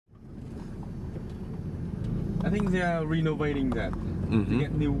I think they are renovating that to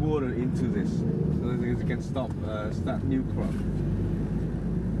get new water into this, so that they can start new crop.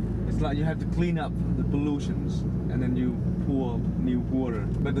 It's like you have to clean up the pollutions and then you pour new water.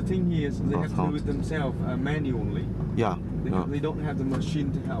 But the thing here is they have to do it themselves manually. Yeah. They don't have the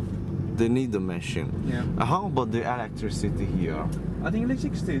machine to help. They need the machine. Yeah. How about the electricity here? I think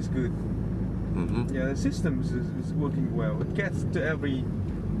electricity is good. Yeah, the system is working well. It gets to every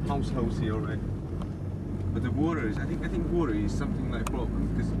household here already. But the water is, I think water is something like a problem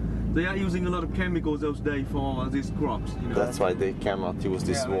because they are using a lot of chemicals those days for these crops. You know? That's why they cannot use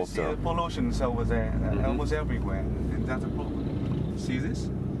this water. See the pollution's over there, almost everywhere, and that's a problem. See this?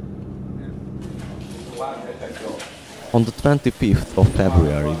 Yeah. On the 25th of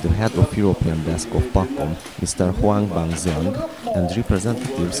February, the head of European desk of Paccom, Mr. Huang Bangxiang, and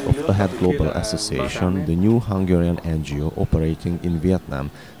representatives of AHEAD Global Association, the new Hungarian NGO operating in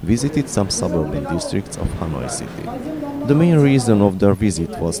Vietnam, visited some suburban districts of Hanoi City. The main reason of their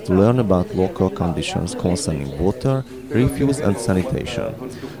visit was to learn about local conditions concerning water, refuse and sanitation.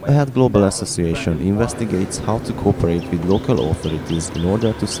 AHEAD Global Association investigates how to cooperate with local authorities in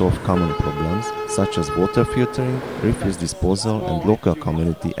order to solve common problems such as water filtering, refuse disposal and local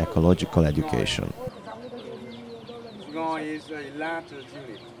community ecological education.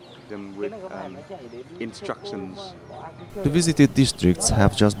 With instructions. The visited districts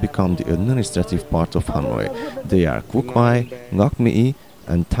have just become the administrative part of Hanoi. They are Quoc Oai, Ngoc Mĩ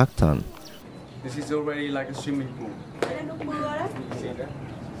and Tac Tan. This is already like a swimming pool.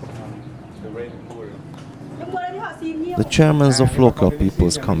 The chairmen of local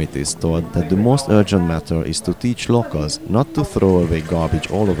people's committees thought that the most urgent matter is to teach locals not to throw away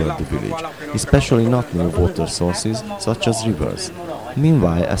garbage all over the village, especially not near water sources such as rivers.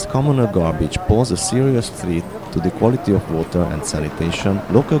 Meanwhile, as communal garbage poses a serious threat to the quality of water and sanitation,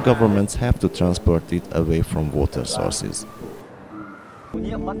 local governments have to transport it away from water sources. There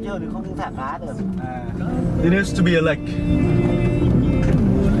needs to be a lake,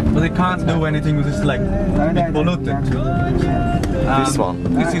 but they can't do anything with this lake. It's polluted. This one.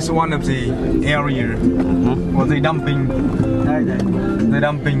 This is one of the area where they're dumping garbage.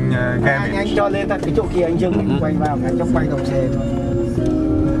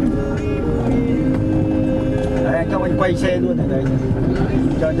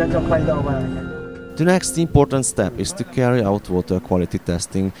 The next important step is to carry out water quality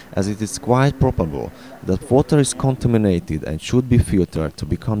testing, as it is quite probable that water is contaminated and should be filtered to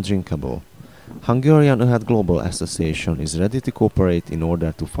become drinkable. Hungarian AHEAD Global Association is ready to cooperate in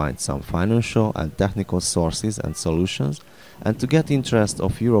order to find some financial and technical sources and solutions and to get interest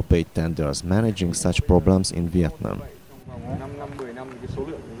of European tenders managing such problems in Vietnam.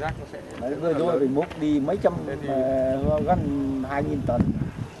 Rồi mốt đi mấy trăm gần 2.000 tấn.